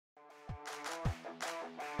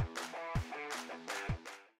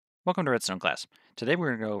Welcome to Redstone class. Today we're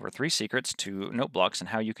going to go over 3 secrets to note blocks and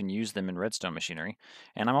how you can use them in Redstone machinery.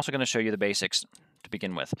 And I'm also going to show you the basics to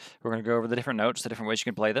begin with. We're going to go over the different notes, the different ways you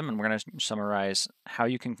can play them, and we're going to summarize how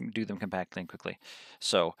you can do them compactly and quickly.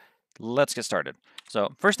 So let's get started. So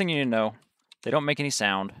first thing you need to know, they don't make any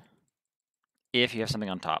sound if you have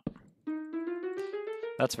something on top.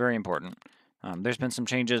 That's very important. There's been some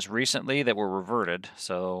changes recently that were reverted,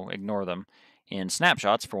 so ignore them, in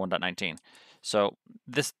snapshots for 1.19. So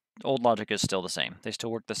this old logic is still the same. They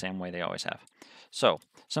still work the same way they always have. So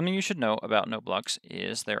something you should know about note blocks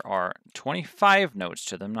is there are 25 notes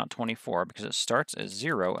to them, not 24, because it starts as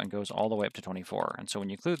 0 and goes all the way up to 24. And so when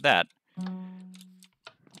you include that,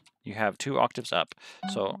 you have 2 octaves up.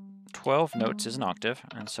 So 12 notes is an octave,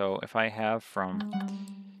 and so if I have from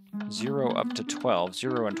 0 up to 12,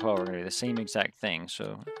 0 and 12 are going to be the same exact thing.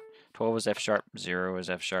 So 12 is F sharp, 0 is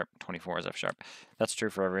F sharp, 24 is F sharp. That's true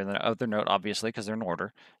for every other note, obviously, because they're in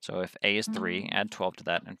order. So if A is 3, add 12 to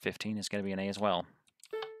that, and 15 is going to be an A as well.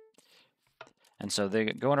 And so they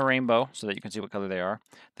go in a rainbow so that you can see what color they are.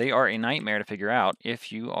 They are a nightmare to figure out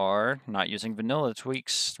if you are not using Vanilla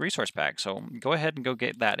Tweaks resource pack. So go ahead and go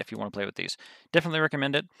get that if you want to play with these. Definitely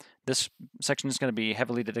recommend it. This section is going to be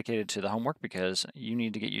heavily dedicated to the homework because you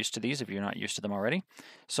need to get used to these if you're not used to them already.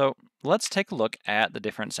 So let's take a look at the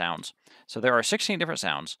different sounds. So there are 16 different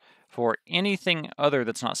sounds. For anything other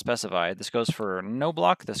that's not specified, this goes for no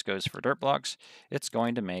block, this goes for dirt blocks, it's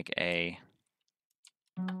going to make a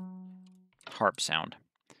harp sound.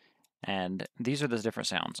 And these are the different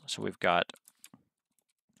sounds. So we've got,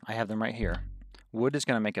 I have them right here. Wood is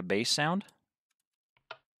going to make a bass sound.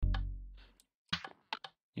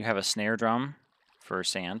 You have a snare drum for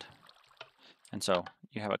sand. And so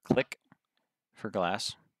you have a click for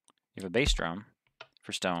glass. You have a bass drum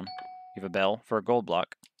for stone. You have a bell for a gold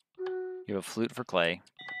block. You have a flute for clay.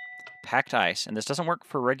 Packed ice, and this doesn't work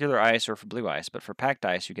for regular ice or for blue ice, but for packed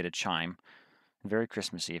ice you get a chime. Very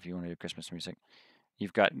Christmassy if you want to do Christmas music.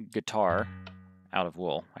 You've got guitar out of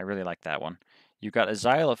wool. I really like that one. You've got a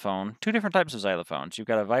xylophone, 2 different types of xylophones. You've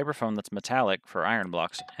got a vibraphone that's metallic for iron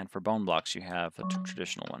blocks, and for bone blocks you have a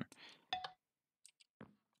traditional one.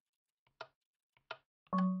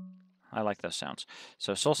 I like those sounds.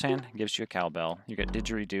 So soul sand gives you a cowbell. You got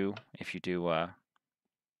didgeridoo if you do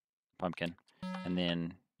pumpkin. And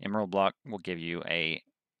then emerald block will give you a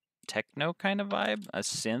techno kind of vibe, a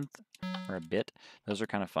synth or a bit. Those are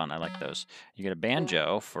kind of fun. I like those. You get a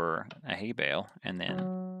banjo for a hay bale, and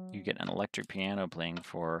then you get an electric piano playing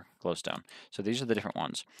for glowstone. So these are the different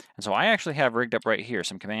ones. And so I actually have rigged up right here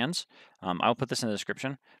some commands. I'll put this in the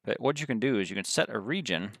description. But what you can do is you can set a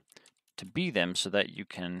region to be them so that you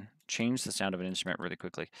can change the sound of an instrument really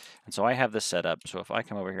quickly. And so I have this set up. So if I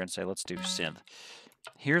come over here and say, let's do synth,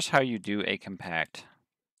 here's how you do a compact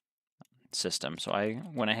system. So I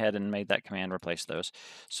went ahead and made that command replace those.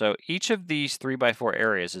 So each of these 3x4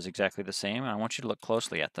 areas is exactly the same, and I want you to look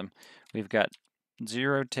closely at them. We've got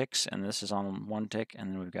 0 ticks, and this is on 1 tick,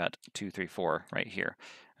 and then we've got 2, 3, 4 right here.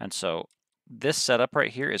 And so this setup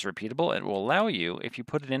right here is repeatable. It will allow you, if you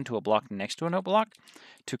put it into a block next to a note block,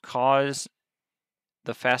 to cause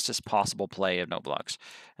the fastest possible play of note blocks.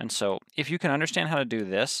 And so if you can understand how to do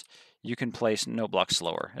this, you can place note blocks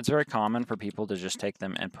slower. It's very common for people to just take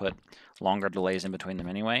them and put longer delays in between them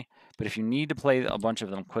anyway. But if you need to play a bunch of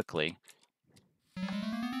them quickly,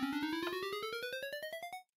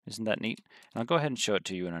 isn't that neat? And I'll go ahead and show it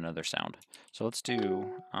to you in another sound. So let's do,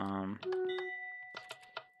 we're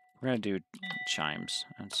going to do chimes.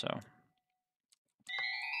 And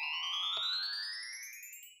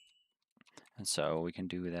so we can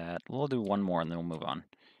do that. We'll do one more and then we'll move on.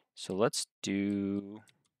 So let's do,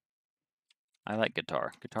 I like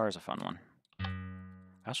guitar. Guitar is a fun one.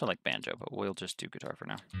 I also like banjo, but we'll just do guitar for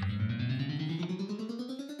now.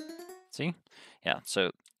 See? Yeah,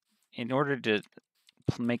 so in order to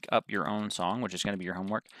make up your own song, which is going to be your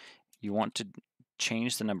homework, you want to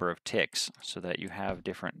change the number of ticks so that you have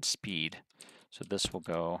different speed. So this will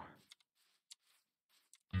go...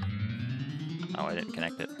 Oh, I didn't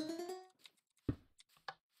connect it.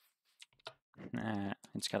 Nah,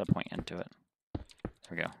 it's got a point into it.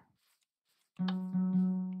 There we go.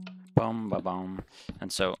 Boom, ba boom. And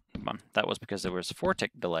so that was because there was a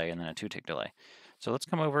 4-tick delay and then a 2-tick delay. So let's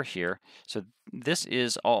come over here. So this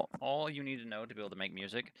is all you need to know to be able to make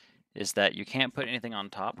music is that you can't put anything on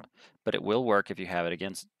top, but it will work if you have it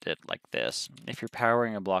against it like this. If you're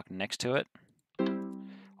powering a block next to it,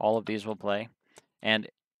 all of these will play. And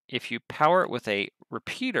if you power it with a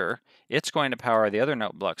repeater, it's going to power the other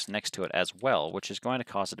note blocks next to it as well, which is going to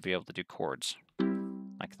cause it to be able to do chords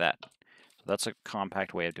like that. So that's a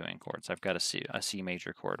compact way of doing chords. I've got a C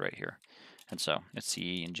major chord right here. And so it's C,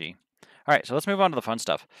 E, and G. All right, so let's move on to the fun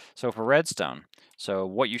stuff. So for redstone, so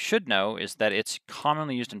what you should know is that it's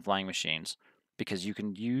commonly used in flying machines because you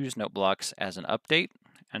can use note blocks as an update.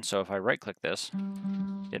 And so if I right-click this,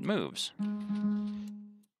 it moves.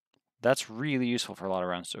 That's really useful for a lot of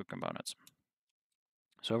redstone components.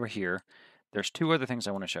 So over here, there's two other things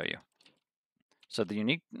I want to show you. So the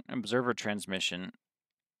unique observer transmission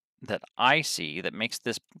that I see that makes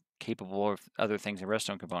this capable of other things in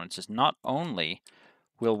redstone components is not only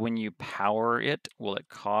will when you power it, will it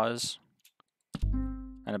cause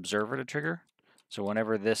an observer to trigger? So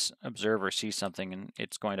whenever this observer sees something and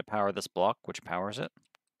it's going to power this block, which powers it,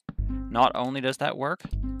 not only does that work,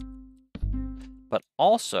 but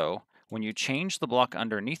also when you change the block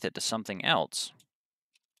underneath it to something else,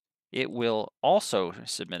 it will also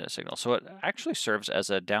submit a signal. So it actually serves as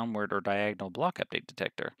a downward or diagonal block update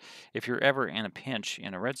detector. If you're ever in a pinch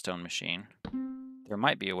in a redstone machine, there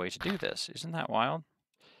might be a way to do this. Isn't that wild?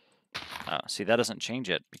 See, that doesn't change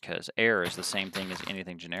it because air is the same thing as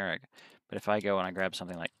anything generic. But if I go and I grab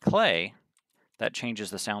something like clay, that changes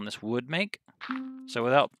the sound this would make. So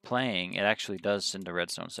without playing, it actually does send a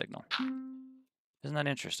redstone signal. Isn't that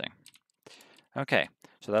interesting? Okay,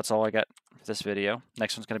 so that's all I got for this video.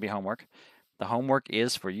 Next one's going to be homework. The homework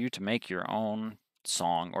is for you to make your own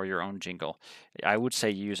song or your own jingle. I would say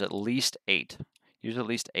use at least 8. Use at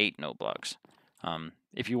least 8 note blocks.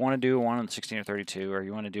 If you want to do one on 16 or 32, or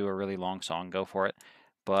you want to do a really long song, go for it.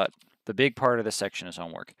 But the big part of this section is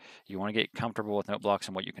homework. You want to get comfortable with note blocks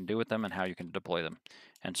and what you can do with them and how you can deploy them.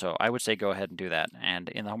 And so I would say go ahead and do that. And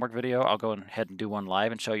in the homework video, I'll go ahead and do one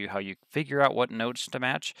live and show you how you figure out what notes to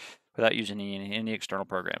match without using any external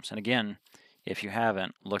programs. And again, if you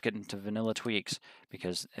haven't, look into vanilla tweaks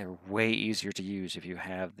because they're way easier to use if you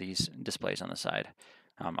have these displays on the side.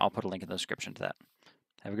 I'll put a link in the description to that.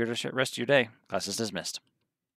 Have a good rest of your day. Class is dismissed.